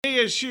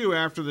ASU,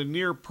 after the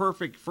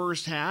near-perfect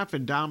first half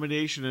and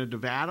domination of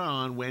Nevada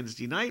on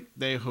Wednesday night,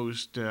 they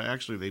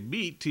they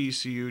beat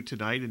TCU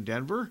tonight in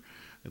Denver.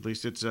 At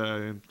least it's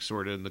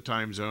sort of in the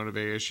time zone of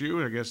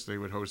ASU. I guess they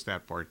would host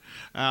that part.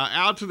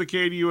 Out to the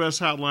KDUS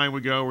hotline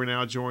we go. We're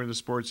now joined the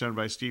Sports Center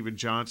by Stephen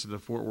Johnson, the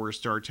Fort Worth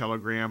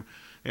Star-Telegram.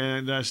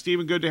 And,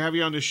 Stephen, good to have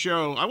you on the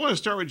show. I want to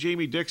start with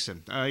Jamie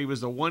Dixon. He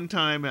was the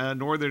one-time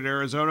Northern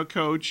Arizona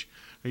coach.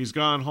 He's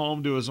gone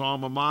home to his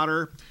alma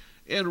mater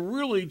and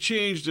really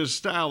changed his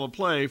style of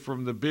play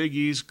from the Big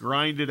East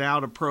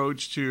grinded-out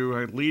approach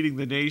to leading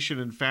the nation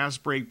in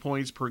fast break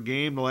points per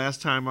game the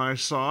last time I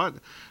saw it.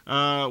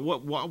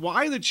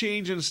 Why the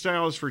change in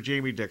styles for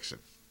Jamie Dixon?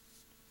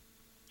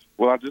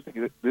 Well, I just think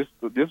this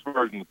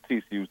version of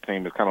TCU's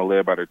team is kind of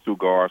led by their two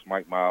guards,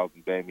 Mike Miles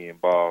and Damian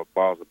Ball.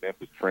 Ball's a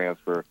Memphis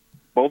transfer.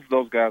 Both of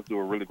those guys do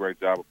a really great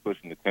job of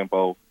pushing the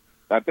tempo.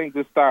 I think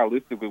this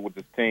stylistically with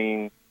this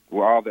team,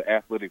 with all the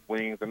athletic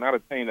wings, they're not a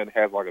team that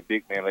has like a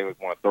big man they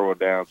just want to throw it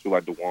down to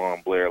like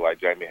DeJuan Blair,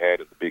 like Jamie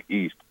had at the Big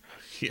East.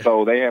 Yeah.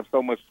 So they have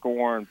so much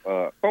scoring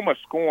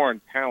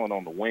talent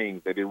on the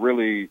wings that it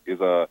really is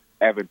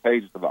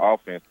advantageous to the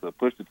offense to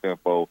push the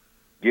tempo,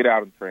 get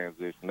out in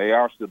transition. They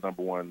are still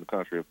number one in the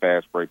country in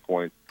fast break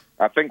points.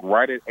 I think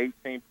right at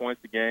 18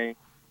 points a game.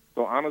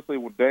 So honestly,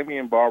 when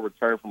Damian Ball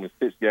returned from his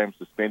 6-game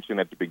suspension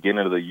at the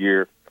beginning of the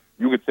year,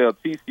 you could tell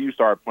TCU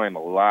started playing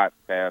a lot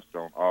faster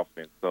on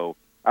offense. So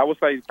I would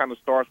say it kind of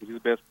starts with his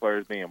best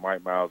players being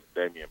Mike Miles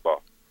and Damian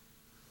Ball.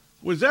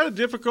 Was that a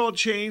difficult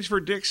change for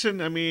Dixon?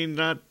 I mean,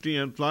 a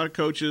lot of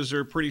coaches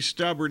are pretty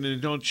stubborn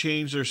and don't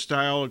change their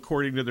style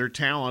according to their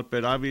talent,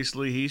 but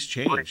obviously he's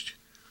changed.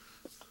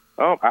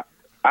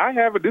 I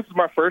haven't. This is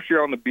my first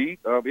year on the beat.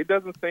 It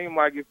doesn't seem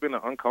like it's been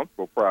an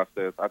uncomfortable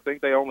process. I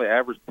think they only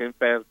averaged 10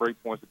 fast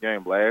break points a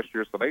game last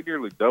year, so they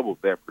nearly doubled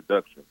that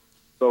production.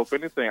 So if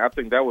anything, I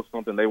think that was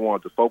something they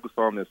wanted to focus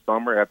on this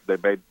summer after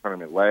they made the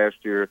tournament last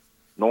year,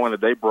 knowing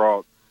that they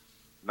brought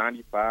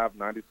 95,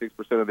 96%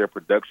 of their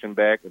production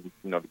back, and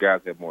the guys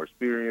have more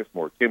experience,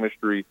 more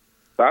chemistry.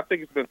 So I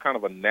think it's been kind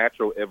of a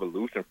natural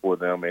evolution for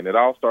them, and it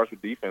all starts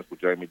with defense with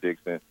Jamie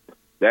Dixon.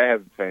 That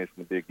hasn't changed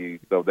from the Big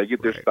East. So they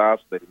get their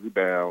stops, they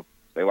rebound,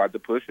 they like to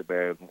push it,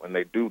 man. When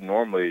they do,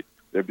 normally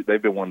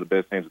they've been one of the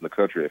best teams in the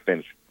country at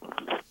finish.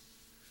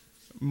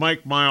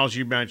 Mike Miles,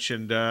 you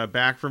mentioned,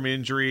 back from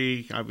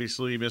injury.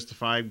 Obviously, he missed the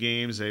 5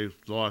 games. They've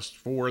lost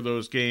 4 of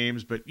those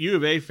games. But U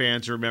of A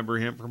fans remember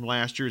him from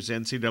last year's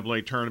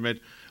NCAA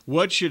tournament.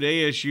 What should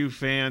ASU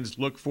fans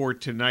look for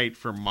tonight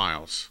from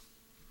Miles?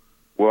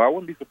 Well, I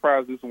wouldn't be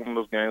surprised if this is one of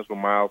those games where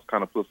Miles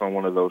kind of puts on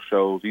one of those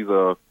shows. He's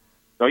a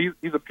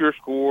pure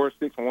scorer,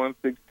 6'1",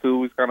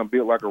 6'2". He's kind of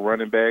built like a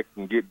running back,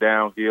 can get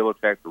downhill,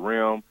 attack the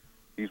rim.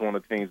 He's one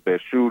of the team's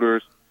best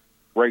shooters.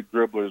 Great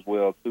dribbler as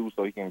well, too,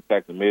 so he can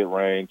attack the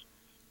mid-range.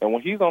 And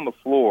when he's on the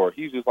floor,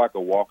 he's just like a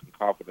walking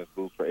confidence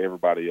boost for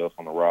everybody else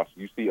on the roster.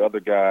 You see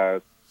other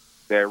guys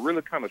that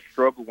really kind of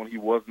struggled when he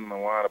wasn't in the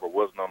lineup or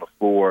wasn't on the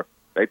floor.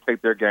 They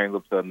take their games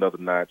up to another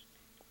notch.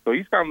 So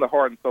he's kind of the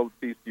heart and soul of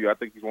TCU. I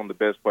think he's one of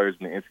the best players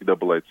in the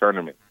NCAA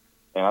tournament.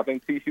 And I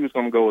think TCU is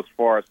going to go as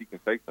far as he can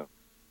take them.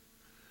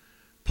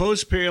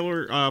 Post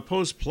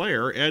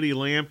player Eddie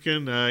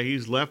Lampkin,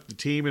 he's left the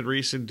team in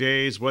recent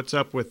days. What's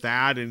up with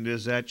that, and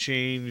does that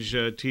change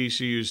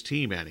TCU's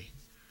team any?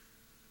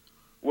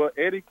 Well,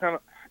 Eddie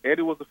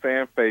was a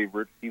fan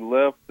favorite. He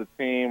left the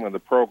team and the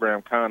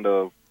program kind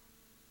of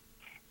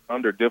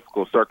under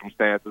difficult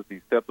circumstances.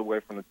 He stepped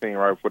away from the team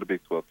right before the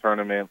Big 12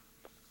 tournament.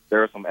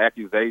 There are some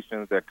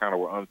accusations that kind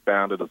of were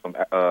unfounded of some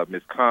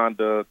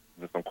misconduct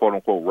and some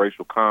quote-unquote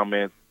racial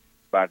comments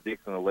by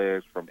Dixon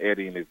alleged from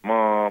Eddie and his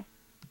mom.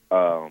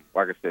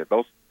 Like I said,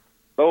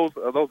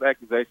 those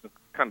accusations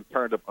kind of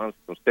turned up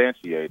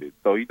unsubstantiated.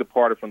 So he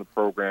departed from the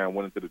program,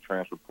 went into the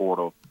transfer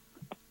portal.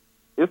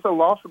 It's a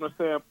loss from the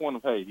standpoint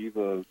of, hey, he's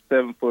a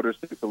 7-footer,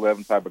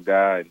 6'11" type of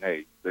guy, and,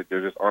 hey,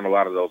 there just aren't a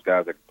lot of those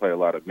guys that can play a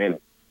lot of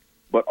minutes.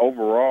 But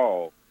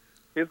overall,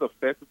 his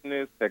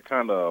effectiveness had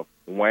kind of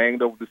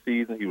waned over the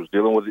season. He was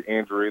dealing with an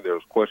injury. There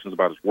was questions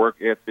about his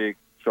work ethic,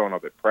 showing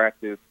up at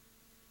practice.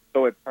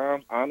 So at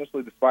times,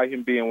 honestly, despite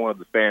him being one of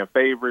the fan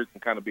favorites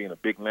and kind of being a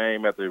big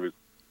name after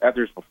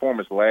his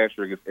performance last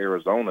year against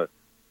Arizona,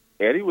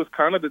 Eddie was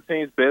kind of the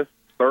team's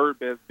third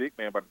best big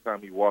man by the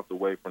time he walked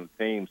away from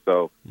the team.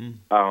 So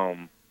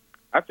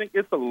I think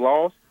it's a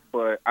loss,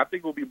 but I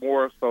think it will be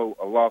more so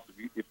a loss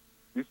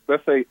if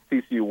let's say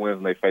TCU wins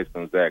and they face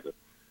Gonzaga.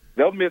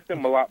 They'll miss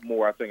him a lot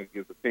more, I think,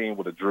 against a team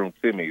with a Drew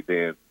Timme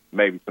than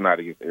maybe tonight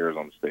against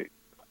Arizona State.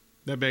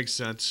 That makes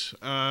sense.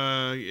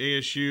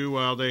 ASU,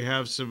 while they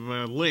have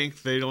some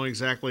length, they don't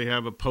exactly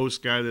have a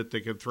post guy that they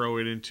can throw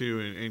it into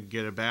and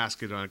get a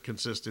basket on a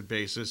consistent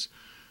basis.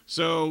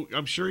 So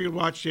I'm sure you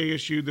watched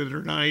ASU the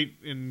other night,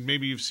 and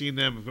maybe you've seen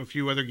them a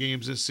few other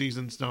games this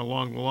season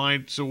along the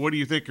line. So what do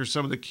you think are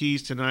some of the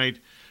keys tonight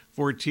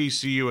for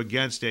TCU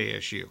against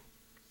ASU?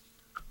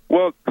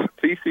 Well,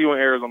 TCU and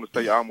Arizona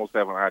State almost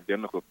have an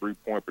identical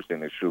three-point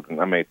percentage shooting.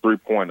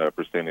 Three-point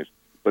percentage.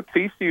 But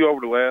TCU over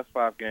the last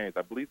 5 games,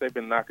 I believe they've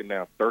been knocking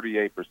down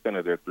 38%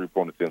 of their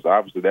three-point attempts.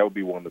 Obviously, that would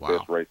be one of the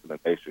best rates in the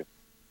nation.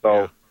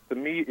 Yeah. So to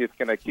me, it's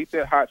can they keep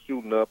that hot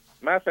shooting up?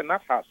 Matter of fact,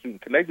 not hot shooting.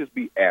 Can they just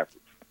be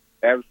average?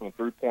 Average from the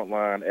three-point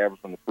line,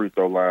 average from the free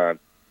throw line,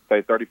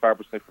 say 35%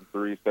 from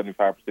three,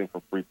 75%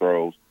 from free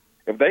throws.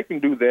 If they can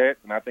do that,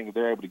 and I think if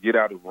they're able to get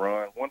out and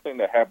run, one thing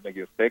that happened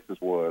against Texas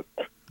was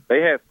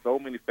they had so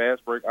many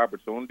fast break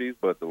opportunities,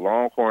 but the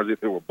Longhorns, if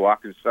they were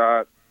blocking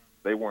shots,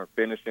 they weren't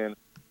finishing.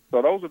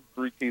 So those are the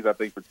three keys, I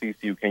think, for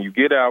TCU. Can you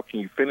get out?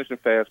 Can you finish in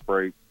fast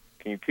break?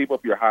 Can you keep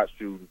up your hot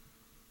shooting?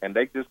 And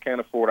they just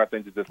can't afford, I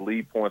think, to just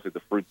leave points at the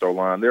free throw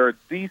line. They're a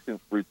decent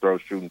free throw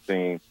shooting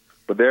team,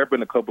 but there have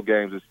been a couple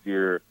games this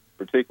year,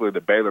 particularly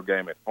the Baylor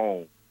game at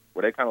home,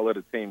 where they kind of let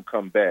a team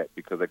come back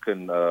because they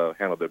couldn't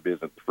handle their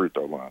business at the free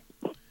throw line.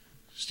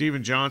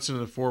 Stephen Johnson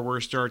of the Fort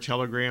Worth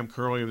Star-Telegram,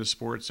 Curly of the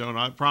Sports Zone.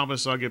 I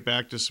promise I'll get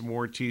back to some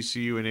more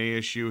TCU and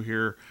ASU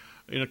here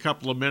in a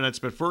couple of minutes.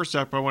 But first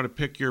up, I want to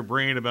pick your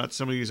brain about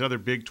some of these other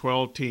Big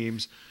 12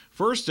 teams.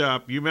 First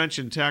up, you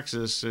mentioned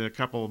Texas a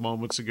couple of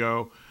moments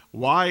ago.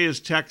 Why is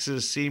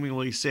Texas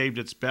seemingly saved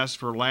its best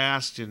for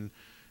last? And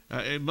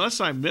unless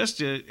I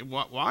missed it,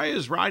 why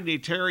is Rodney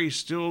Terry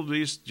still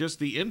just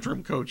the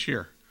interim coach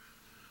here?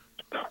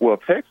 Well,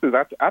 Texas,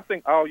 I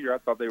think all year I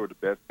thought they were the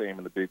best team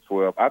in the Big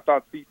 12. I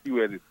thought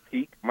TCU at its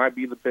peak might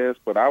be the best,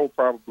 but I would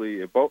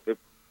probably, if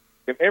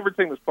every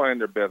team was playing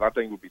their best, I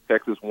think it would be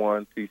Texas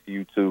 1,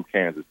 TCU 2,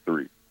 Kansas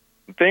 3.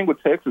 The thing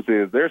with Texas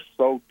is they're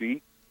so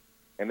deep,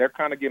 and they're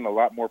kind of getting a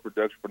lot more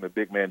production from the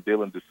big man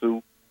Dylan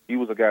Dessou. He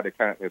was a guy that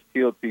kind of has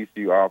killed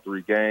TCU all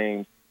three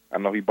games. I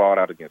know he balled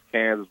out against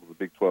Kansas, was a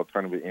Big 12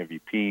 tournament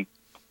MVP.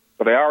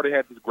 So they already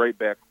had this great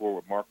backcourt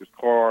with Marcus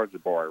Carr,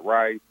 Jabari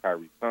Rice,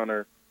 Tyrese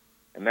Hunter,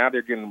 and now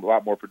they're getting a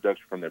lot more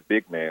production from their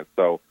big man.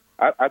 So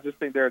I just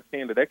think they're a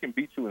team that they can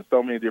beat you in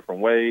so many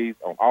different ways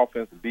on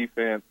offense and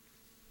defense.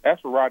 As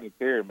for Rodney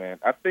Terry, man,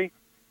 I think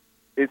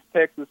it's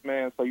Texas,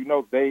 man. So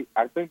they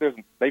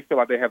feel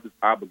like they have this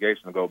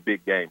obligation to go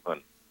big game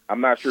hunting. I'm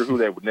not sure who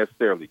they would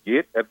necessarily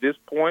get at this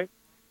point,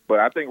 but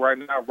I think right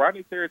now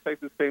Rodney Terry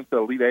takes his team to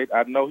Elite Eight.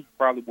 I know he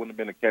probably wouldn't have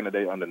been a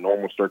candidate under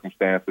normal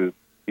circumstances.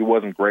 He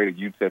wasn't great at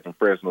UTEP and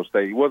Fresno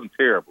State. He wasn't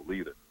terrible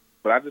either.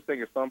 But I just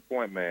think at some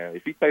point, man,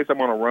 if he takes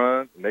them on a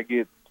run and they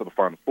get to the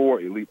Final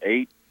Four, Elite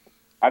Eight,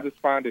 I just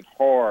find it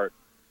hard.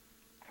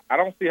 I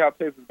don't see how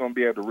Texas is going to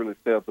be able to really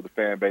sell to the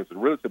fan base or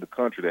really to the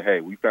country that,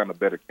 hey, we found a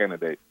better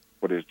candidate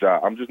for this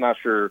job. I'm just not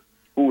sure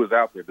who is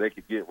out there they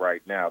could get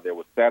right now that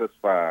would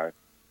satisfy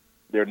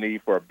their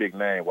need for a big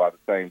name while at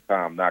the same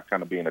time not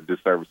kind of being a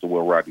disservice to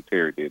what Rodney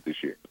Terry did this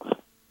year.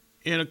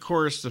 And, of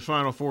course, the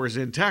Final Four is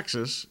in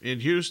Texas, in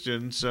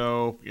Houston,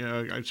 so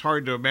it's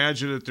hard to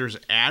imagine that there's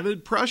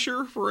added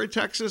pressure for a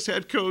Texas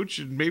head coach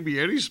in maybe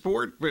any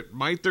sport, but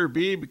might there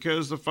be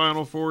because the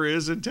Final Four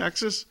is in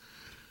Texas?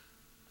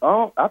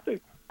 I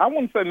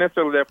wouldn't say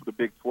necessarily that for the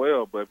Big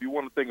 12, but if you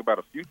want to think about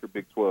a future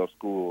Big 12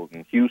 school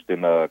in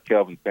Houston,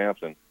 Kelvin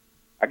Sampson,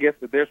 I guess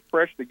if there's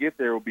pressure to get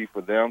there, it will be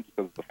for them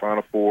because it's the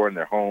Final Four in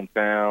their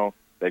hometown.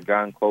 They've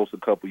gotten close a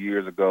couple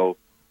years ago.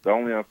 The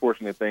only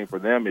unfortunate thing for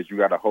them is you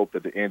got to hope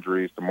that the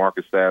injuries to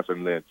Marcus Sasser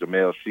and then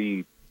Jamel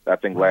Sheed, I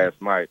think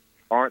last night,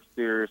 aren't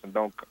serious and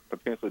don't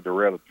potentially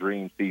derail a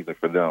dream season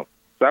for them.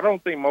 So I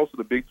don't think most of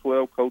the Big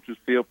 12 coaches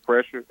feel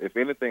pressure. If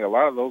anything, a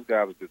lot of those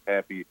guys are just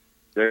happy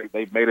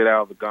they've made it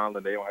out of the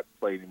gauntlet. They don't have to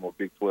play any more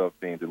Big 12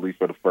 teams, at least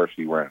for the first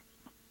few rounds.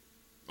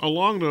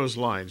 Along those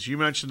lines, you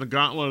mentioned the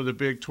gauntlet of the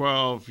Big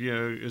 12.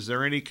 Is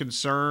there any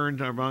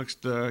concern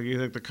amongst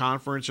the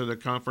conference or the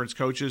conference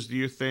coaches? Do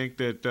you think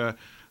that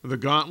the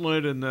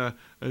gauntlet and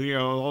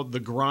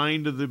the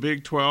grind of the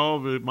Big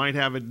 12 it might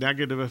have a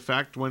negative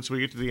effect once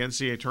we get to the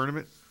NCAA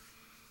tournament?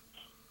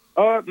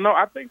 No,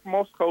 I think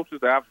most coaches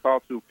that I've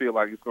talked to feel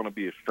like it's going to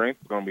be a strength,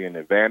 it's going to be an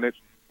advantage.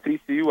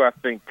 TCU, I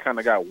think, kind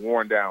of got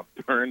worn down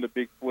during the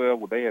Big 12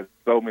 where they had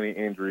so many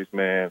injuries,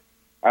 man.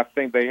 I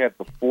think they had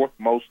the fourth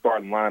most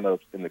starting lineups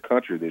in the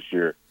country this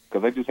year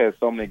because they just had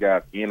so many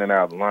guys in and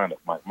out of the lineup.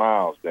 Mike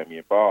Miles,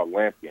 Damian Ball,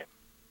 Lampkin,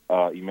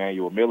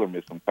 Emmanuel Miller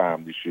missed some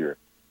time this year.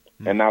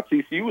 Mm-hmm. And now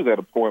TCU is at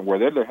a point where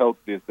they're the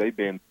healthiest they've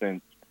been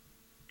since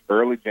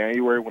early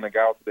January when they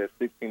got out to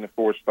that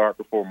 16-4 start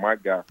before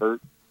Mike got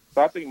hurt.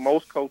 So I think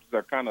most coaches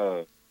are kind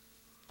of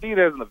see it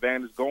as an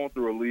advantage going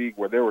through a league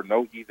where there were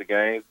no easy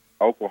games.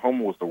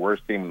 Oklahoma was the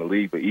worst team in the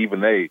league, but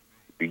even they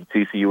beat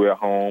TCU at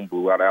home,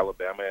 blew out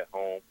Alabama at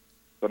home.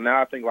 So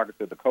now I think, like I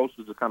said, the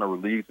coaches are kind of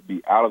relieved to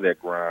be out of that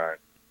grind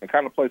and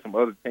kind of play some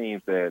other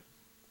teams that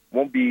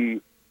won't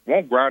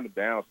grind them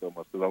down so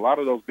much because a lot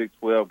of those Big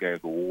 12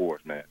 games were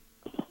wars, man.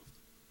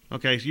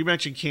 Okay, so you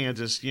mentioned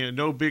Kansas.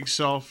 No Big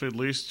Self, at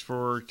least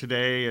for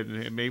today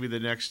and maybe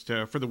the next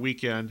for the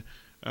weekend.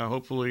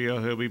 Hopefully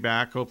he'll be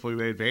back. Hopefully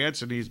they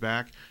advance and he's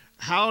back.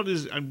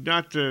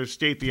 Not to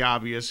state the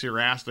obvious or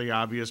ask the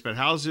obvious, but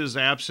how's his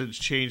absence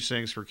changed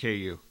things for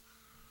KU?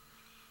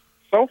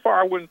 So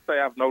far, I wouldn't say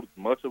I've noticed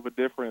much of a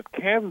difference.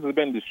 Kansas has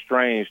been this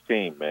strange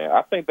team, man.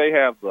 I think they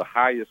have the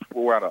highest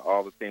floor out of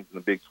all the teams in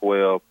the Big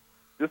 12.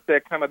 Just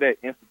that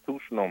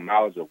institutional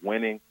knowledge of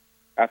winning,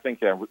 I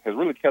think has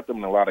really kept them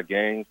in a lot of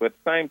games. But at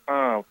the same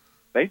time,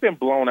 they've been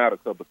blown out a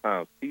couple of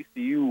times.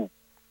 TCU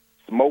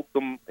smoked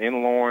them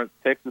in Lawrence.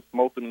 Texas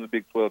smoked them in the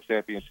Big 12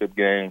 championship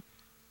game.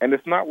 And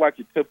it's not like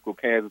your typical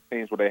Kansas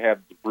teams where they have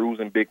the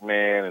bruising big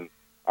man and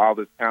all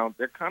this talent.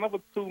 They're kind of a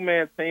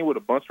two-man team with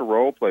a bunch of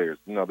role players.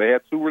 You know, they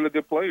had two really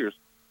good players.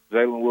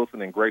 Jalen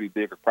Wilson and Grady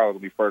Dick are probably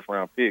going to be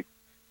first-round picks.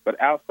 But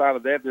outside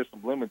of that, there's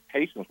some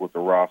limitations with the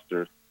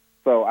roster.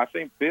 So I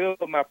think Bill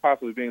not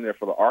possibly being there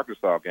for the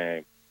Arkansas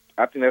game,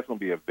 I think that's going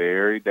to be a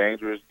very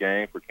dangerous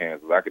game for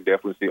Kansas. I could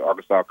definitely see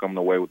Arkansas coming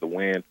away with the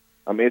win.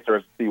 I'm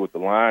interested to see what the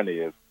line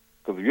is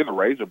because if you're the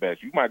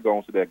Razorbacks, you might go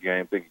into that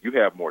game thinking you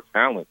have more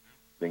talent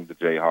than the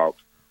Jayhawks.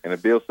 And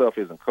if Bill Self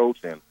isn't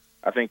coaching,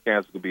 I think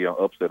Kansas could be on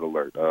upset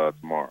alert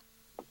tomorrow.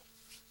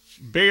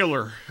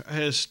 Baylor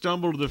has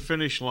stumbled to the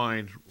finish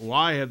line.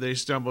 Why have they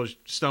stumbled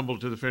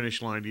to the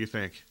finish line, do you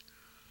think?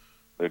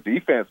 Their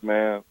defense,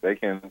 man, they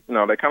can,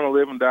 they kind of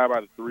live and die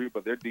by the three,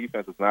 but their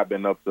defense has not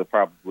been up to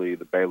probably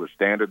the Baylor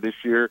standard this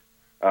year.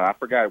 I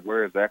forgot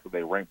where exactly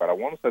they rank, but I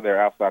want to say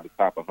they're outside the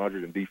top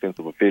 100 in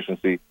defensive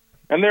efficiency.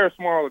 And they're a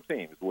smaller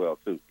team as well,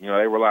 too. They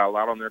rely a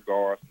lot on their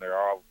guards, and they're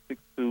all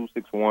 6'2",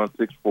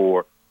 6'1",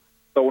 6'4".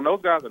 So when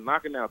those guys are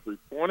knocking down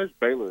three-pointers,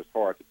 Baylor is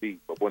hard to beat.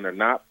 But when they're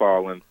not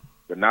falling,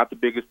 they're not the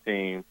biggest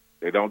team.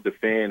 They don't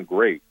defend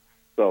great.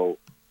 So,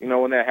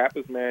 when that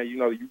happens, man, you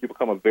can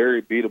become a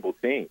very beatable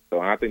team. So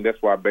I think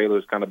that's why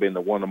Baylor's kind of been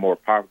one of the more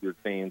popular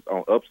teams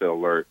on upset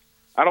alert.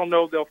 I don't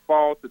know if they'll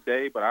fall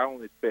today, but I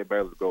don't expect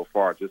Baylor to go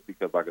far just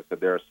because, like I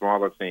said, they're a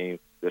smaller team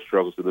that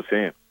struggles to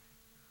defend.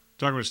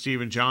 Talking with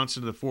Stephen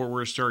Johnson of the Fort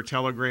Worth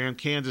Star-Telegram.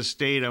 Kansas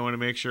State, I want to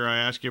make sure I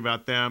ask you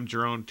about them.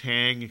 Jerome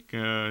Tang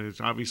has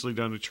obviously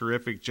done a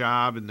terrific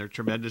job, and they're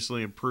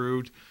tremendously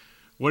improved.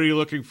 What are you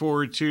looking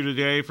forward to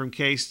today from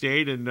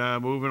K-State and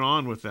moving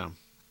on with them?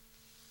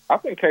 I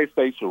think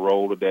K-State should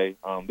roll today.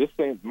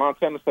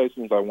 Montana State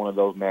seems like one of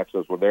those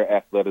matchups where their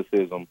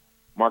athleticism,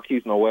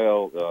 Marquise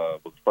Noel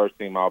was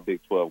first-team All-Big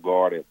 12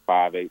 guard at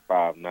 5'8",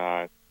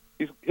 5'9".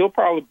 He'll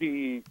probably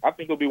be – I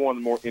think he'll be one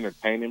of the more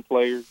entertaining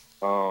players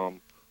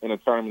in the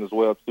tournament as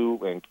well, too.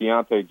 And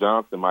Keontae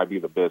Johnson might be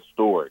the best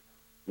story.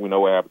 We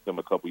know what happened to him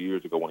a couple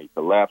years ago when he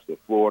collapsed at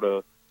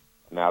Florida.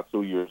 Now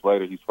 2 years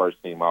later, he's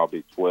first-team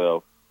All-Big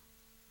 12.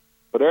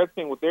 But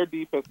everything with their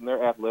defense and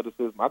their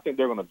athleticism, I think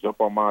they're going to jump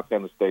on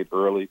Montana State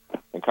early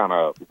and kind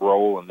of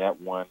roll in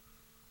that one.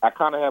 I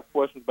kind of have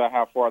questions about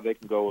how far they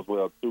can go as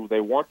well, too.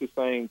 They weren't the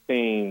same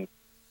team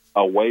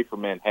away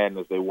from Manhattan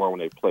as they were when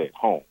they played at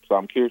home. So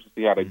I'm curious to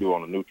see how they do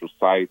on a neutral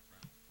site.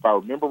 If I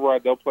remember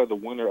right, they'll play the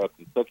winner of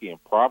Kentucky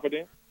and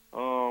Providence.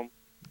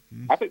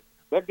 I think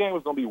that game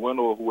is going to be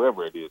winnable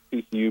whoever it is.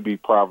 TCU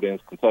beat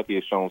Providence. Kentucky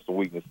has shown some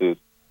weaknesses.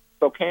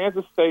 So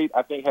Kansas State,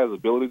 I think, has the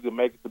ability to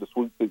make it to the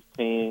Sweet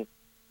 16.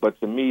 But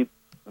to me,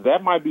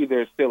 that might be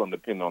their ceiling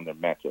depending on their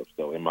matchups,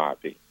 though, in my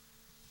opinion.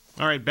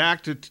 All right,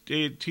 back to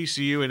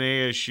TCU and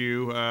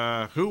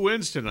ASU. Who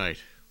wins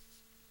tonight?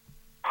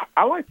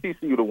 I like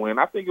TCU to win.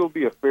 I think it will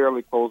be a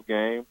fairly close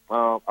game.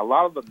 A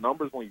lot of the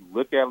numbers, when you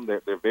look at them,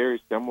 they're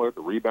very similar.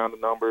 The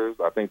rebounding numbers,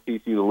 I think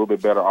TCU is a little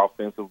bit better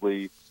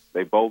offensively.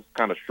 They both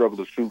kind of struggle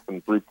to shoot from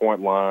the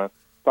three-point line.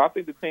 So I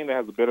think the team that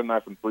has a better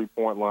night from the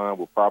three-point line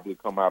will probably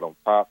come out on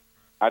top.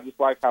 I just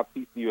like how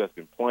TCU has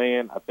been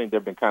playing. I think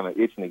they've been kind of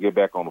itching to get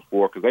back on the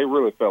floor because they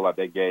really felt like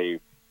they gave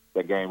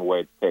that game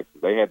away to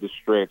Texas. They had this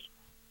stretch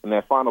in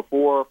that final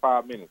 4 or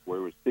 5 minutes where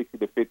it was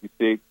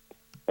 60-56,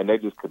 and they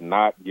just could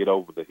not get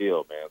over the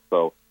hill, man.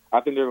 So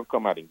I think they're going to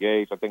come out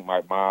engaged. I think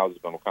Mike Miles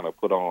is going to kind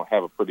of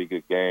have a pretty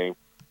good game.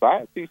 So I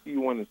have TCU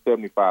winning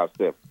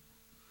 75-7.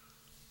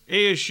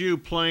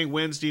 ASU playing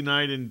Wednesday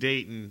night in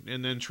Dayton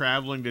and then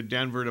traveling to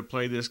Denver to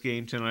play this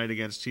game tonight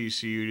against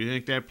TCU. Do you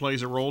think that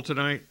plays a role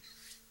tonight?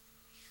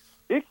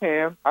 It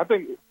can. I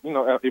think,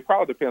 it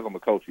probably depends on the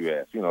coach you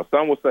ask.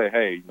 Some will say,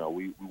 hey,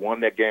 we won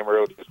that game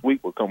earlier this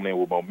week. We're coming in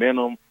with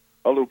momentum.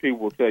 Other people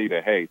will tell you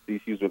that, hey,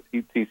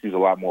 TCU's a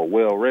lot more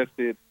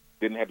well-rested,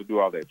 didn't have to do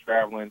all that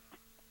traveling.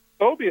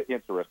 So it'll be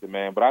interesting,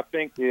 man. But I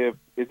think if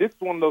this is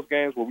one of those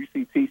games where we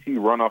see TCU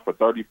run off a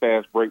 30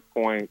 fast break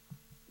point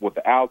with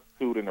the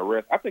altitude and the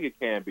rest, I think it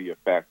can be a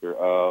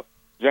factor.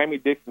 Jamie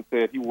Dixon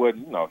said he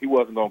wasn't going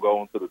to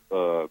go into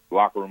the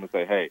locker room and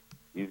say, hey,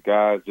 these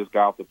guys just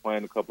got off the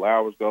plane a couple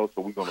hours ago,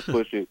 so we're going to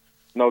push it.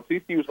 No,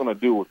 TCU's going to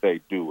do what they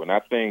do. And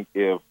I think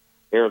if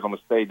Arizona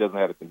State doesn't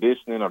have the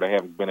conditioning or they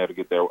haven't been able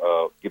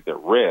to get their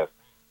rest,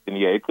 then,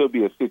 yeah, it could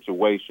be a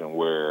situation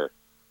where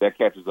that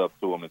catches up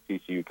to them and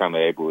TCU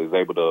is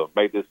able to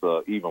make this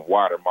an even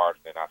wider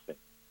margin than I think.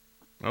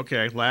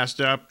 Okay, last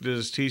up,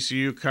 does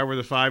TCU cover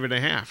the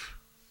 5.5?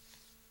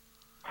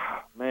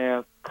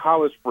 Man,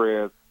 college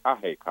spreads. I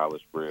hate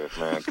college spreads,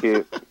 man.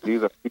 Kids,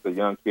 these are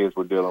young kids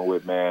we're dealing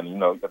with, man.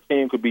 A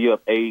team could be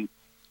up 8,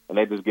 and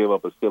they just give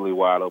up a silly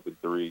wide open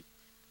 3.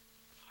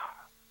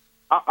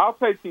 I'll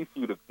take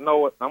TCU to. You know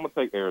what? I'm gonna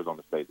take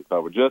Arizona State to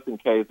cover, just in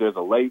case there's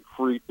a late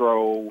free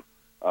throw,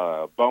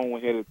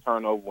 boneheaded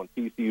turnover when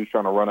TCU's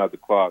trying to run out the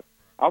clock.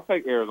 I'll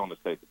take Arizona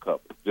State to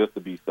cover, just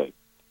to be safe.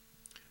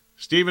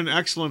 Stephen,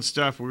 excellent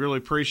stuff. We really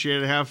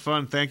appreciate it. Have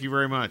fun. Thank you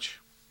very much.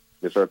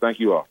 Yes, sir.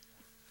 Thank you all.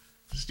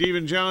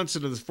 Stephen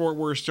Johnson of the Fort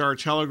Worth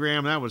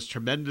Star-Telegram. That was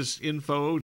tremendous info.